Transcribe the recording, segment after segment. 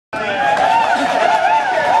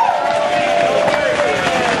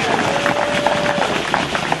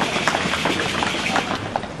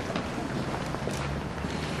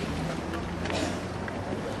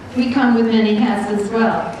we come with many hats as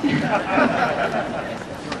well.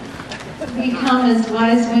 We come as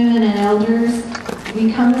wise women and elders.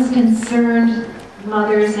 We come as concerned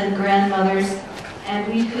mothers and grandmothers, and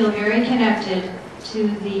we feel very connected to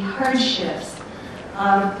the hardships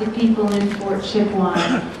of the people in Fort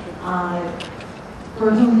Chipewyan,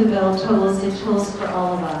 for whom the bell tolls. It tolls for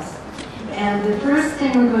all of us. And the first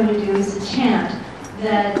thing we're going to do is a chant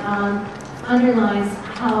that underlines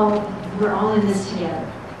how we're all in this together.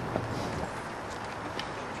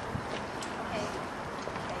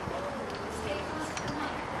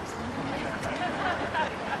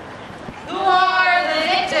 Who are the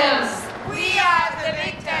victims? We are the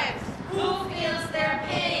victims. Who feels their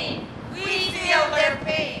pain? We feel their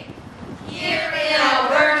pain. Here in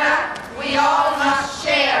Alberta, we all must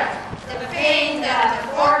share the pain that the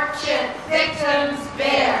Fort Chip victims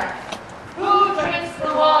bear. Who drinks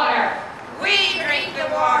the water? We drink the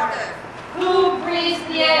water. Who breathes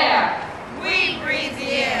the air? We breathe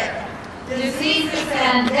the air. Diseases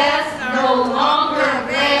and deaths no longer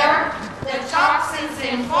rare. The toxins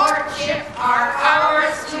in Fort Chip are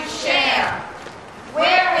ours to share.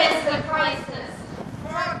 Where is the crisis?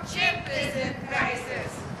 Fort Chip is in crisis.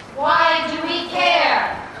 Why do we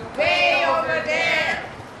care? Way over there.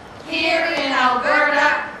 Here in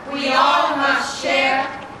Alberta, we all must share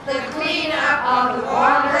the cleanup of the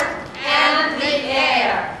water and the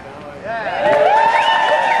air.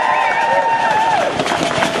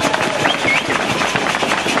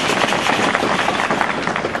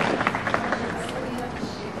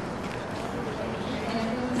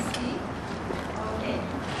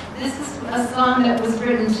 This is a song that was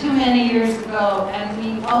written too many years ago, and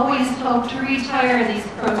we always hope to retire these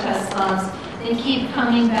protest songs. They keep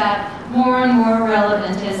coming back more and more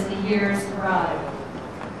relevant as the years arrive.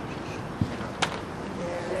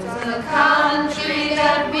 There's a country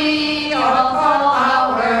that we all call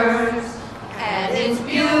ours, and its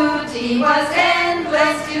beauty was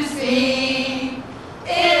endless to see.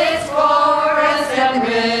 Its forests and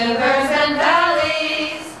rivers and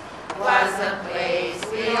valleys was a place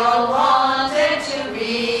we all wanted to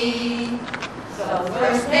be. So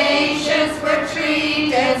First Nations were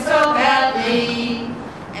treated so badly,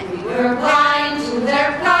 and we were blind to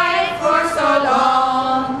their plight for so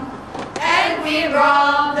long. And we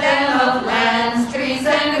robbed them of lands, trees,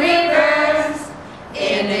 and rivers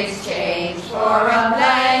in exchange for a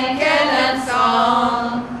blanket and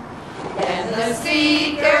song. Then the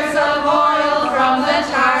seekers of oil from the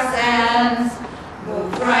tar sands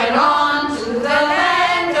moved right on to the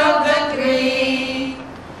land of the Cree,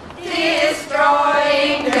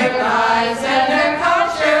 destroying their lives and their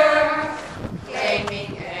culture,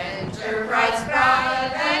 claiming enterprise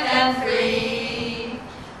private and free.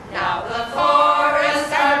 Now the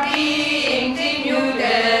forests are being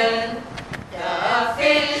denuded, the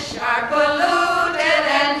fish are polluted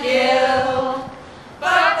and killed,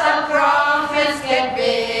 but the profits get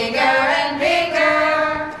bigger and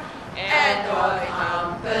bigger, and oil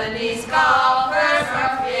companies' coffers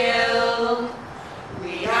are filled.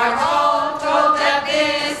 We are all told that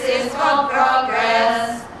this is called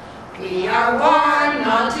progress. We are warned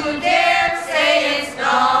not to dare say it's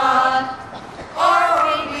not, or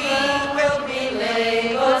we will be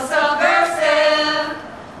labeled subversive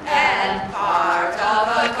and part of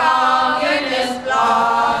a communist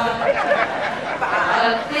bloc.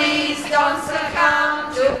 But please don't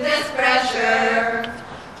succumb to this pressure.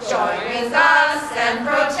 Join with us and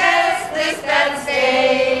protest this bad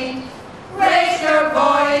state. Raise your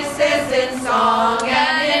voices in song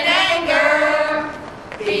and in anger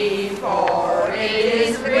before it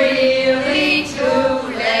is really too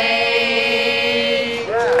late.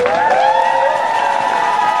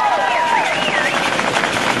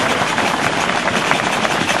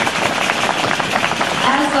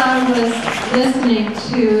 As I was listening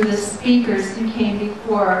to the speakers who came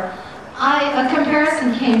before, a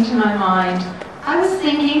comparison came to my mind. I was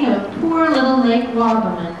thinking of poor little Lake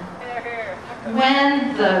Wabamun,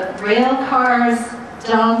 when the rail cars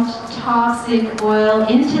dumped toxic oil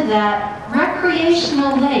into that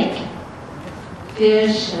recreational lake.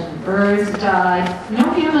 Fish and birds died.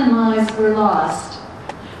 No human lives were lost.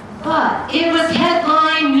 But it was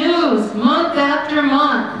headline news month after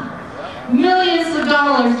month. Millions of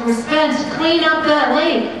dollars were spent to clean up that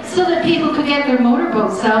lake so that people could get their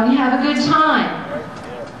motorboats out and have a good time.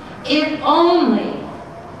 If only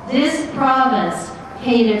this province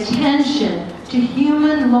paid attention to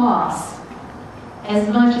human loss as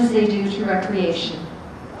much as they do to recreation.